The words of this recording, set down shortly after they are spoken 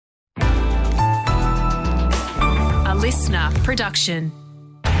listener production.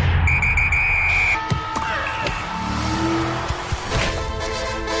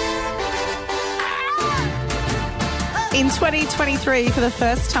 In 2023, for the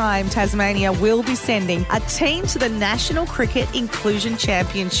first time, Tasmania will be sending a team to the National Cricket Inclusion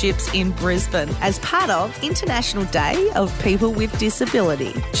Championships in Brisbane as part of International Day of People with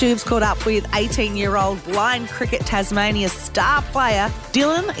Disability. Tubes caught up with 18-year-old Blind Cricket Tasmania star player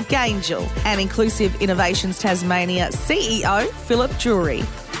Dylan Gangel and Inclusive Innovations Tasmania CEO Philip Drury,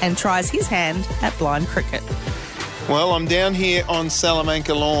 and tries his hand at blind cricket. Well, I'm down here on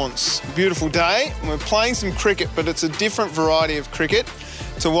Salamanca Lawns. Beautiful day. We're playing some cricket, but it's a different variety of cricket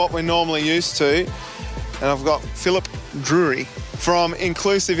to what we're normally used to. And I've got Philip Drury from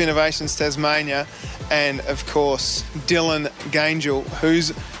Inclusive Innovations Tasmania and, of course, Dylan Gangel,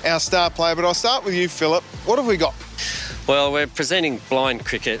 who's our star player. But I'll start with you, Philip. What have we got? Well, we're presenting blind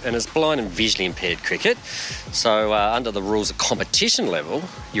cricket, and it's blind and visually impaired cricket. So under the rules of competition level,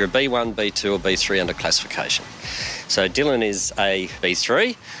 you're a B1, B2 or B3 under classification. So Dylan is a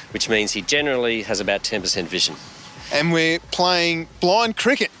B3, which means he generally has about 10% vision. And we're playing blind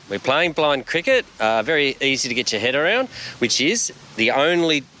cricket. We're playing blind cricket, very easy to get your head around, which is the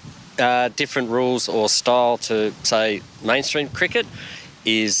only different rules or style to, say, mainstream cricket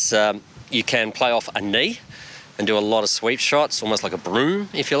is you can play off a knee and do a lot of sweep shots, almost like a broom,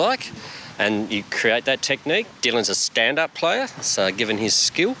 if you like, and you create that technique. Dylan's a stand-up player, so given his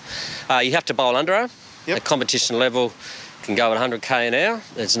skill. You have to bowl underarm. Yep. At competition level, can go at 100k an hour.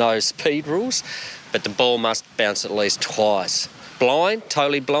 There's no speed rules, but the ball must bounce at least twice. Blind,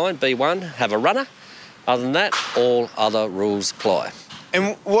 totally blind, B1, have a runner. Other than that, all other rules apply.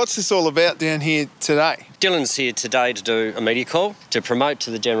 And what's this all about down here today? Dylan's here today to do a media call to promote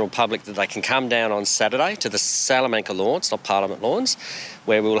to the general public that they can come down on Saturday to the Salamanca Lawns, not Parliament Lawns,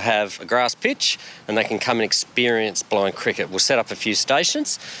 where we'll have a grass pitch and they can come and experience blind cricket. We'll set up a few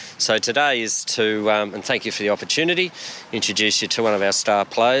stations. So today is to, and thank you for the opportunity, introduce you to one of our star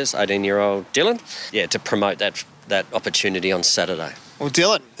players, 18-year-old Dylan, to promote that opportunity on Saturday. Well,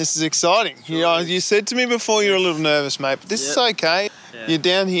 Dylan, this is exciting. Sure. You said to me before you were a little nervous, mate, but this is okay. Yeah. You're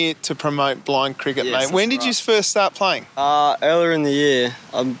down here to promote blind cricket, Yes, mate. When did right. you first start playing? Earlier in the year,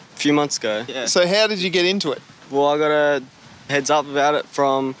 a few months ago. Yeah. So how did you get into it? Well, I got a heads up about it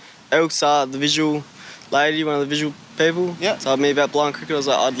from Elsa, the visual lady, one of the visual people. Yeah. Told me about blind cricket. I was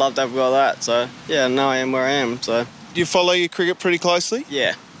like, I'd love to have a go at that. So, yeah, now I am where I am. So, Do you follow your cricket pretty closely?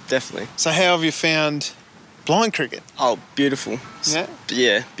 yeah, definitely. So how have you found blind cricket? Oh, beautiful. Yeah?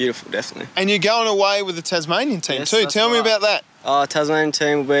 Yeah, beautiful, definitely. And you're going away with the Tasmanian team Yes, too. that's Tell me right. about that. Tasmanian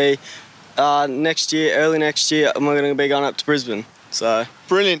team will be next year, early next year, I'm going to be going up to Brisbane. So,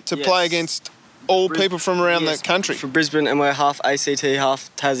 Brilliant to Yes. play against all Bris- people from around yes, the country. from Brisbane, and we're half ACT, half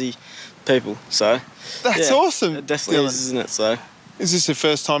Tassie people. So, That's yeah, awesome. It definitely Dylan. is, isn't it? So, Is this your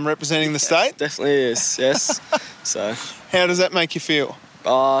first time representing the state? definitely is, yes. So, How does that make you feel?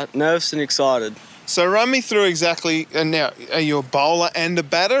 nervous and excited. So run me through exactly, and now, are you a bowler and a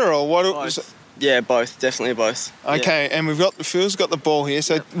batter, or what? Both. Yeah, both. Definitely both. Okay, and Phil's got the ball here,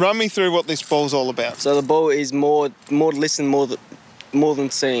 so run me through what this ball's all about. So the ball is more to listen, more than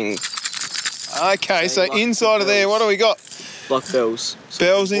seeing. Okay, so like inside of there, what do we got? Like bells. So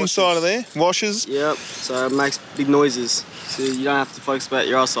Bells washes. inside of there, washers. Yep. So it makes big noises. So you don't have to focus about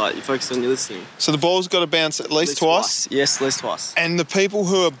your eyesight. You focus on your listening. So the ball's got to bounce at least twice. Yes, at least twice. And the people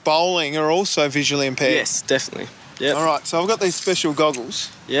who are bowling are also visually impaired. Yes, definitely. Yep. All right, so I've got these special goggles.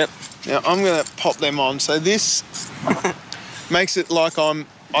 Yep. Now I'm going to pop them on. So this makes it like I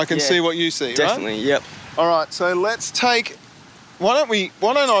can Yeah, see what you see, right? Definitely. Yep. All right, so let's take. Why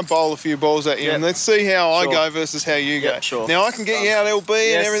don't I bowl a few balls at you Yep. and let's see how I Sure. go versus how you go. Yep, sure. Now I can get you out LB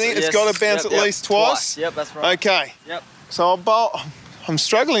and Yes, everything. It's yes, got to bounce yep, at yep. least twice. Yep, that's right. Okay. Yep. So I'll bowl. I'm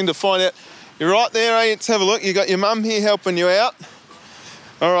struggling to find out. You're right there, eh? Let's have a look. You got your mum here helping you out.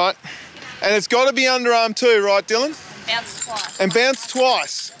 All right. And it's got to be underarm too, right, Dylan? Bounce twice. And bounce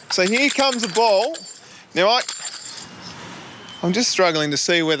twice. So here comes the ball. Now I'm just struggling to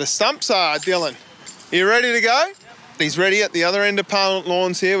see where the stumps are, Dylan. You ready to go? Yep. He's ready at the other end of Parliament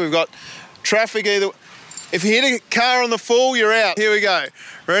Lawns here. We've got traffic either. If you hit a car on the full, you're out. Here we go.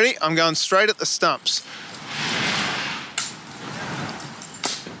 Ready? I'm going straight at the stumps.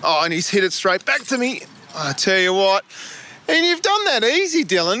 Oh, and he's hit it straight back to me. I tell you what. And you've done that easy,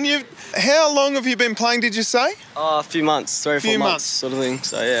 Dylan. How long have you been playing, did you say? A few months, 3 or 4 months sort of thing.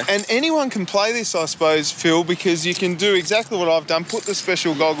 So, yeah. And anyone can play this, I suppose, Phil, because you can do exactly what I've done, put the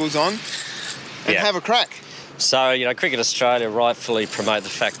special goggles on and have a crack. So, Cricket Australia rightfully promote the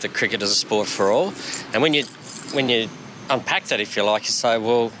fact that cricket is a sport for all. And when you unpack that, if you like, you say,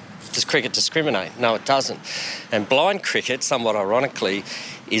 well, Does cricket discriminate? No, it doesn't. And blind cricket, somewhat ironically,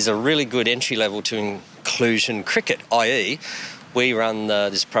 is a really good entry level to inclusion cricket, i.e. we run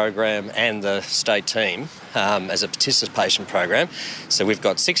this program and the state team as a participation program. So we've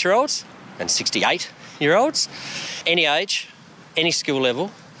got 6-year-olds and 68-year-olds, any age, any skill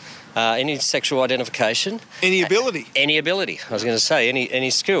level, any sexual identification. Any ability. Any ability, I was going to say, any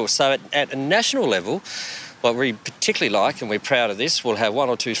skill. So at a national level, what we particularly like, and we're proud of this, we'll have 1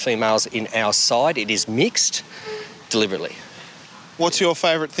 or 2 females in our side. It is mixed deliberately. What's your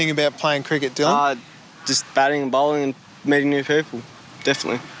favourite thing about playing cricket, Dylan? Just batting and bowling and meeting new people,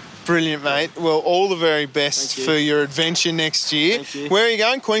 definitely. Brilliant, mate. Well, all the very best for your adventure next year. Thank you. Where are you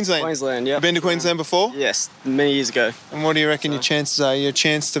going? Queensland? Queensland, yeah. You been to Queensland before? Yes, many years ago. And what do you reckon your chances are? Your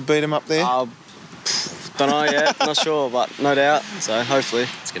chance to beat them up there? Don't know yet, not sure, but no doubt, so hopefully.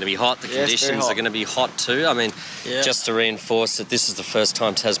 It's going to be hot. The Yeah, it's very conditions hot. are going to be hot too. I mean, just to reinforce that this is the first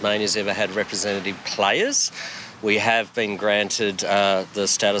time Tasmania's ever had representative players. We have been granted the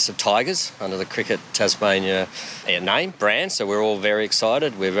status of Tigers under the Cricket Tasmania name, brand, so we're all very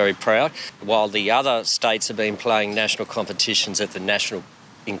excited. We're very proud. While the other states have been playing national competitions at the National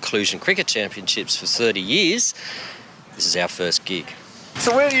Inclusion Cricket Championships for 30 years, this is our first gig.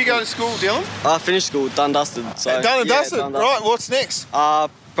 So where do you go to school, Dylan? I finished school, done dusted. So, Done and yeah, dusted. done Right, what's next?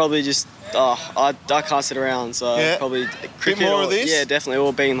 Probably just, I can't sit around, so Yeah. probably cricket. more or, of this? Yeah, definitely,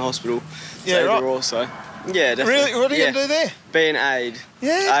 or being in the hospital. Yeah, so right. either or, so. Yeah, definitely. Really? What are you yeah. going to do there? Be an aide.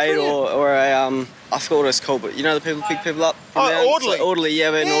 Yeah, Aide brilliant. or a, I forgot what it's called, but you know the people pick people up? from down? orderly. So, orderly, yeah,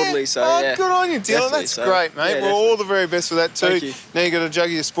 being orderly, so yeah. Good on you, Dylan. Definitely, That's so, great, mate. yeah, well, all the very best for that too. Thank you. Now you got to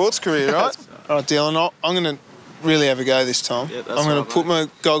juggle your sports career, right? All right, Dylan, I'm going to really have a go this time. Yeah, that's I'm going right, to put my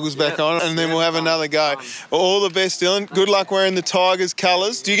goggles back Yeah, on and then yeah, we'll have fun, another go. fun. Well, all the best, Dylan. Good luck wearing the Tigers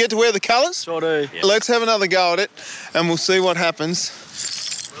colours. Do you get to wear the colours? Sure do. Yeah. Let's have another go at it and we'll see what happens.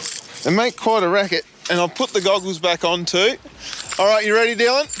 They make quite a racket and I'll put the goggles back on too. All right, you ready,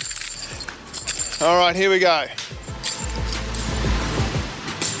 Dylan? All right, here we go.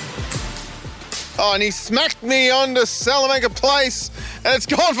 Oh, and he smacked me onto Salamanca Place and it's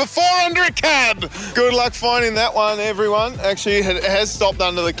gone for 4 under a cab. Good luck finding that one, everyone. Actually, it has stopped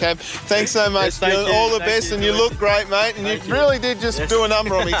under the cab. Thanks so much, Yes, thank Dylan. you. All the Thank best, you. and you look great, mate. And Thank you you. really did just do a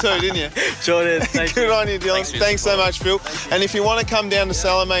number on me too, didn't you? Sure did. Thank Good you. on you, Dylan. Thanks so much, Phil. And if you want to come down to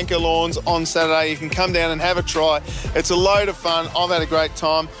Salamanca Lawns on Saturday, you can come down and have a try. It's a load of fun. I've had a great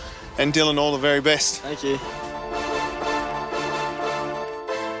time. And Dylan, all the very best. Thank you.